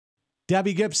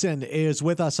Debbie Gibson is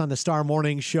with us on the Star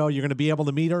Morning Show. You're going to be able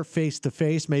to meet her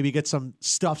face-to-face, maybe get some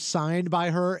stuff signed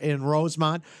by her in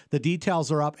Rosemont. The details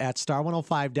are up at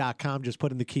star105.com. Just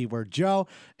put in the keyword Joe.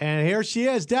 And here she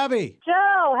is, Debbie.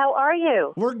 Joe, how are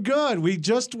you? We're good. We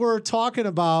just were talking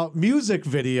about music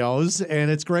videos, and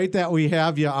it's great that we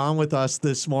have you on with us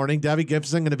this morning. Debbie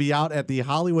Gibson going to be out at the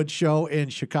Hollywood show in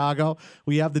Chicago.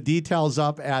 We have the details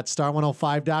up at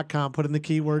star105.com. Put in the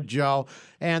keyword Joe.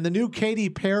 And the new Katy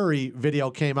Perry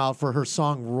video came out for her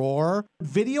song Roar.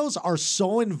 Videos are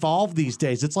so involved these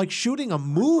days. It's like shooting a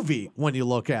movie when you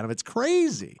look at them. It's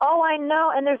crazy. Oh, I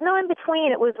know. And there's no in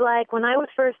between. It was like when I was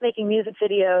first making music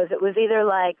videos, it was either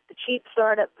like the cheap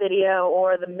startup video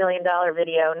or the $1 million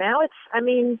video. Now it's,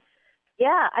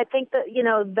 yeah, I think that,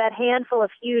 that handful of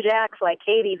huge acts like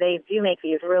Katy, they do make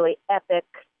these really epic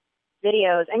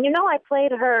videos. And I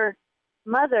played her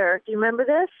mother. Do you remember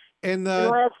this? In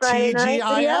the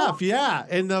TGIF, yeah,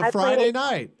 in the Friday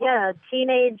night. Yeah,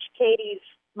 teenage Katy's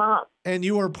mom. And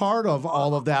you were part of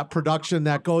all of that production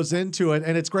that goes into it.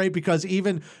 And it's great because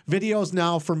even videos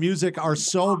now for music are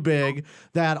so big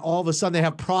that all of a sudden they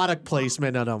have product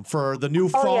placement in them for the new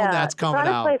phone that's coming out.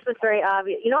 Product placement's very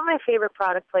obvious. You know what my favorite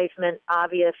product placement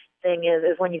obvious thing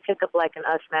is when you pick up like an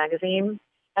Us magazine.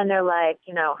 And they're like,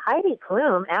 Heidi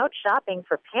Klum out shopping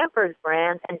for Pampers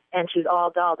brand, and she's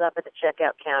all dolled up at the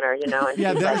checkout counter, And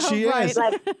yeah, there she is.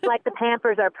 Like the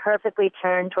Pampers are perfectly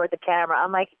turned toward the camera.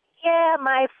 I'm like, yeah,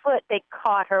 my foot. They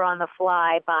caught her on the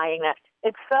fly buying that.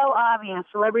 It's so obvious.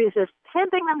 Celebrities just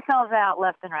pimping themselves out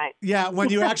left and right. Yeah, when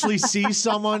you actually see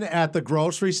someone at the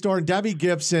grocery store. Debbie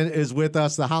Gibson is with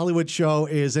us. The Hollywood show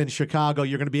is in Chicago.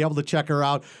 You're going to be able to check her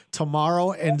out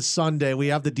tomorrow and Sunday. We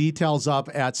have the details up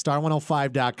at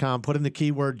star105.com. Put in the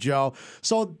keyword Joe.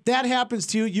 So that happens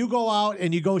to you. You go out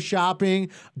and you go shopping.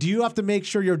 Do you have to make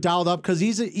sure you're dialed up? Because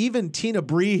even Tina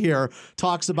Bree here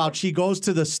talks about she goes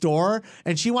to the store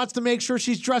and she wants to make sure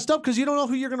she's dressed up because you don't know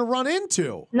who you're going to run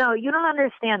into. No, you don't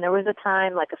understand. There was a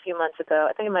time like a few months ago,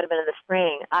 I think it might have been in the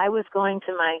spring, I was going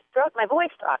to my voice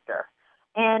doctor,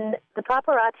 and the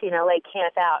paparazzi in LA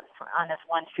camped out on this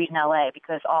one street in LA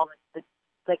because all the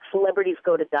celebrities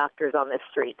go to doctors on this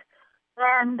street.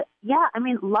 And yeah,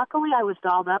 luckily I was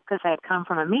dolled up because I had come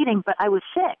from a meeting, but I was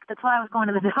sick. That's why I was going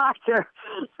to the doctor.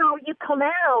 So you come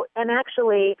out, and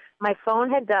actually my phone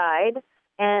had died,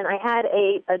 and I had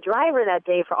a driver that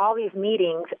day for all these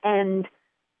meetings, and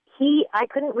I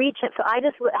couldn't reach him, so I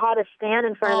just had to stand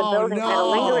in front of the building kind of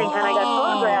lingering, and I got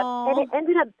photographed. And it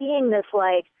ended up being this,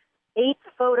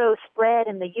 8-photo spread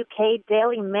in the UK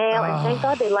Daily Mail, and thank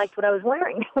God they liked what I was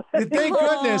wearing. Thank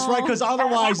goodness, right? Because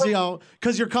otherwise,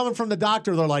 because you're coming from the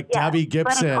doctor, they're like, Debbie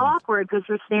Gibson. But it's awkward because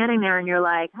you're standing there and you're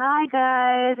like, hi,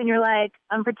 guys. And you're like,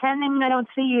 I'm pretending I don't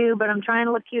see you, but I'm trying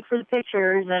to look cute for the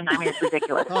pictures. And it's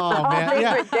ridiculous.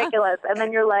 It's ridiculous. And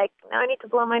then you're like, now I need to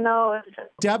blow my nose.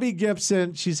 Debbie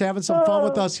Gibson, she's having some fun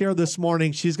with us here this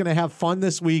morning. She's going to have fun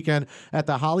this weekend at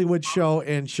the Hollywood show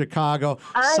in Chicago,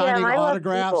 signing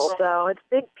autographs. Love people. So it's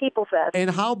big people fest.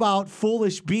 And how about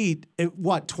Foolish Beat?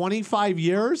 25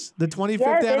 years? The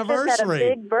 25th anniversary. Yes, had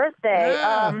a big birthday.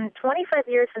 Yeah. 25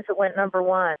 years since it went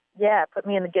 #1. Yeah, put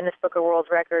me in the Guinness Book of World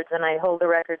Records, and I hold the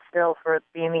record still for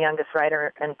being the youngest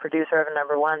writer and producer of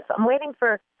a #1. So I'm waiting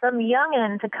for some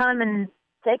youngin' to come and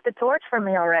take the torch from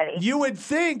me already. You would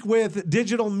think with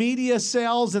digital media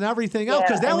sales and everything else,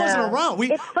 because that wasn't around.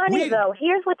 It's funny, though.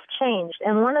 Here's what's changed.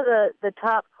 And one of the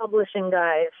top publishing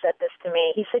guys said this to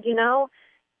me. He said,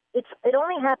 it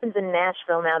only happens in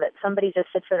Nashville now that somebody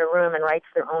just sits in a room and writes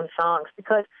their own songs.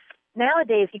 Because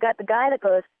nowadays you got the guy that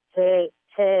goes, hey,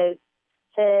 hey,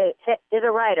 hey, hey, is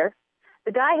a writer.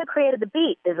 The guy who created the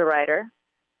beat is a writer.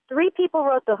 3 people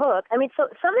wrote the hook. So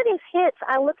some of these hits,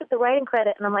 I look at the writing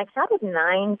credit and I'm like, how did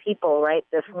 9 people write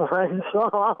this one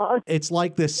song? It's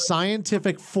like this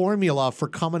scientific formula for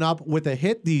coming up with a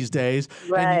hit these days.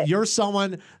 Right. And you're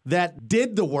someone that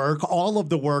did the work, all of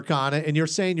the work on it, and you're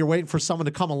saying you're waiting for someone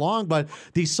to come along, but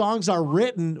these songs are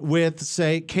written with,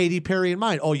 say, Katy Perry in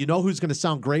mind. Oh, you know who's going to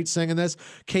sound great singing this?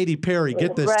 Katy Perry.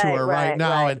 Get this to her right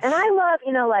now. Right. And I love,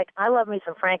 I love me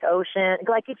some Frank Ocean.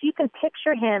 Like, if you can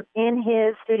picture him in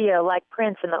his studio like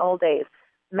Prince in the old days,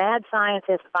 mad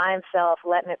scientist by himself,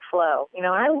 letting it flow.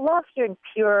 I love hearing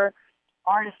pure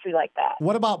artistry like that.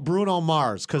 What about Bruno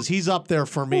Mars? Because he's up there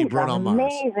for me, Bruno Mars.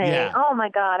 Amazing. Yeah. Oh, my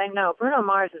God, I know. Bruno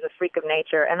Mars is a freak of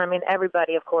nature. And,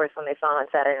 everybody, of course, when they saw him on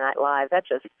Saturday Night Live, that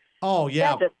just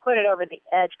put it over the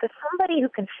edge. Because somebody who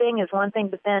can sing is one thing,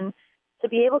 but then to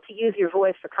be able to use your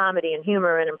voice for comedy and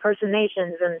humor and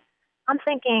impersonations, and I'm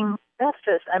thinking, that's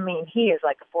just, he is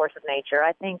like a force of nature.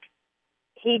 I think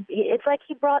it's like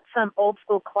he brought some old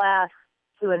school class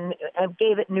to and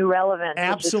gave it new relevance.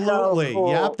 Absolutely. So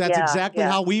cool. Yep. That's exactly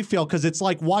how we feel, because it's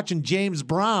like watching James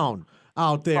Brown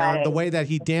out there, Right. the way that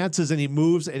he dances and he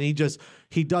moves, and he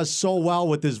does so well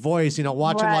with his voice. You know,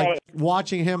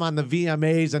 watching him on the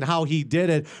VMAs and how he did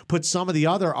it put some of the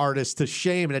other artists to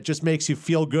shame, and it just makes you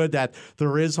feel good that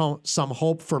there is some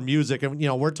hope for music. And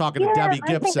we're talking to Debbie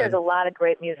Gibson. I think there's a lot of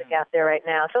great music out there right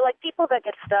now. So like people that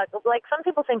get stuck, like some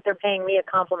people think they're paying me a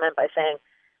compliment by saying,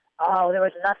 oh, there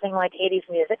was nothing like 80s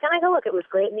music. And I go, look, it was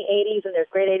great in the 80s and there's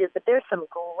great 80s, but there's some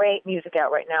great music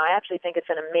out right now. I actually think it's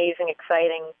an amazing,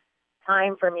 exciting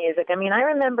time for music. I mean, I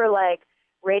remember like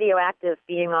Radioactive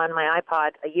being on my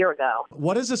iPod a year ago.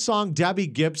 What is a song Debbie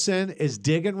Gibson is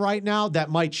digging right now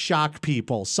that might shock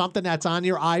people? Something that's on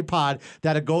your iPod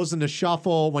that it goes in the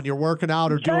shuffle when you're working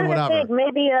out or doing whatever. Think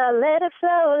maybe let it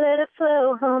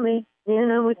flow, homie. You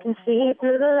know we can see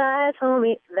through the lights,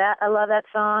 homie. I love that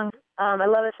song. I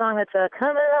love a song that's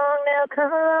come along now,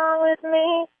 come along with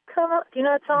me. Come on, do you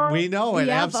know that song? We know it,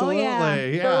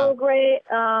 absolutely. Yeah. So great.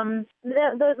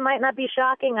 Those might not be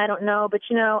shocking, I don't know, but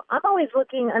I'm always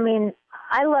looking. I mean,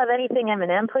 I love anything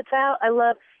Eminem puts out. I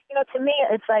love, to me,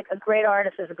 it's like a great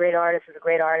artist is a great artist is a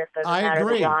great artist. Doesn't matter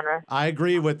the genre. I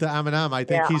agree with the Eminem. I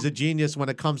think he's a genius when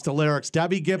it comes to lyrics.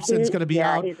 Debbie Gibson's going to be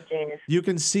out. He's a genius. You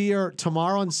can see her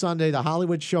tomorrow and Sunday, the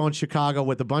Hollywood Show in Chicago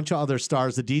with a bunch of other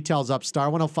stars. The details up,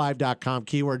 star105.com,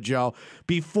 keyword Joe.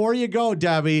 Before you go,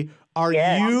 Debbie, are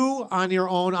you on your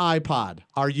own iPod?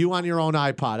 Are you on your own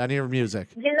iPod, on your music?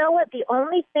 You know what? The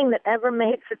only thing that ever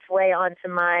makes its way onto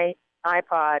my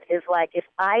iPod is like if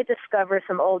I discover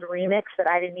some old remix that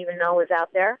I didn't even know was out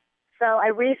there. So I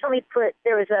recently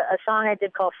there was a song I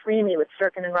did called Free Me with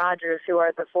Sirkin and Rogers, who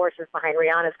are the forces behind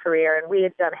Rihanna's career, and we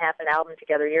had done half an album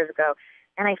together years ago.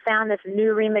 And I found this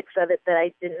new remix of it that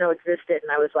I didn't know existed,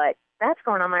 and I was like, that's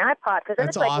going on my iPod, because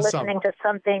it's like listening to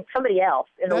somebody else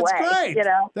in a way. That's great.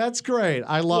 That's great.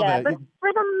 I love it. But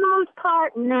for the most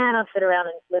part, I don't sit around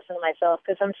and listen to myself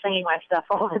because I'm singing my stuff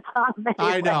all the time. Anyway.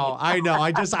 I know.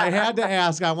 I had to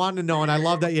ask. I wanted to know, and I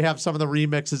love that you have some of the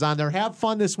remixes on there. Have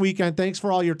fun this weekend. Thanks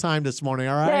for all your time this morning,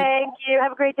 all right? Thank you.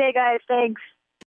 Have a great day, guys. Thanks.